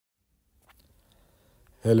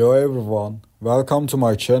Hello everyone, welcome to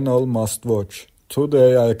my channel Must Watch.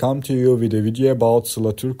 Today I come to you with a video about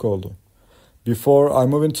Sıla Türkoğlu. Before I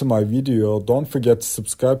move into my video, don't forget to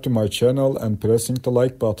subscribe to my channel and pressing the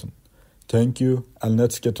like button. Thank you, and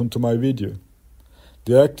let's get into my video.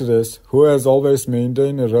 The actress, who has always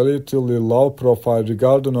maintained a relatively low profile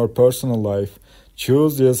regarding her personal life,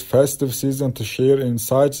 chose this festive season to share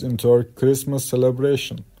insights into her Christmas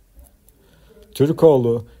celebration.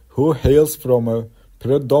 Türkoğlu, who hails from a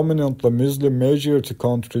predominantly Muslim majority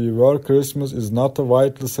country where Christmas is not a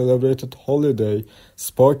widely celebrated holiday,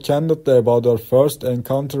 spoke candidly about her first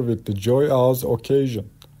encounter with the joyous occasion.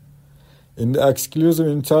 In the exclusive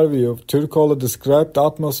interview, Türkoğlu described the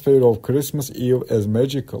atmosphere of Christmas Eve as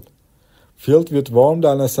magical, filled with warmth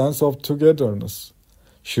and a sense of togetherness.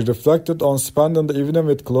 She reflected on spending the evening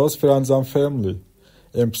with close friends and family,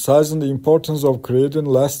 emphasizing the importance of creating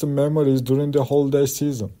lasting memories during the holiday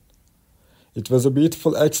season. It was a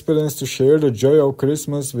beautiful experience to share the joy of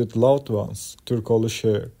Christmas with loved ones, Türkoğlu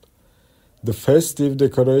shared. The festive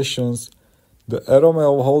decorations, the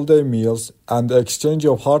aroma of holiday meals, and the exchange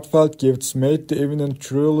of heartfelt gifts made the evening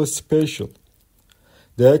truly special.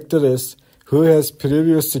 The actress, who has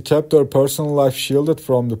previously kept her personal life shielded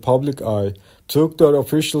from the public eye, took to her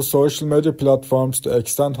official social media platforms to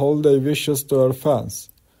extend holiday wishes to her fans.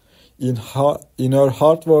 In her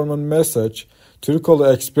heartwarming message,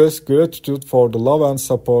 Türkoğlu expressed gratitude for the love and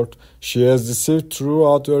support she has received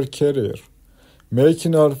throughout her career,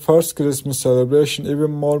 making her first Christmas celebration even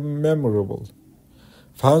more memorable.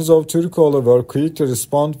 Fans of Türkoğlu were quick to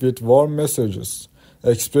respond with warm messages,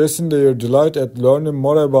 expressing their delight at learning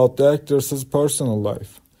more about the actress's personal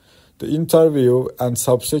life. The interview and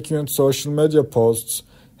subsequent social media posts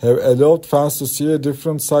have allowed fans to see a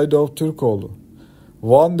different side of Türkoğlu,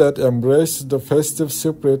 one that embraces the festive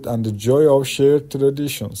spirit and the joy of shared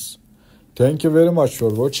traditions. Thank you very much for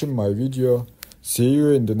watching my video. See you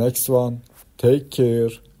in the next one. Take care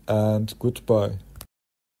and goodbye.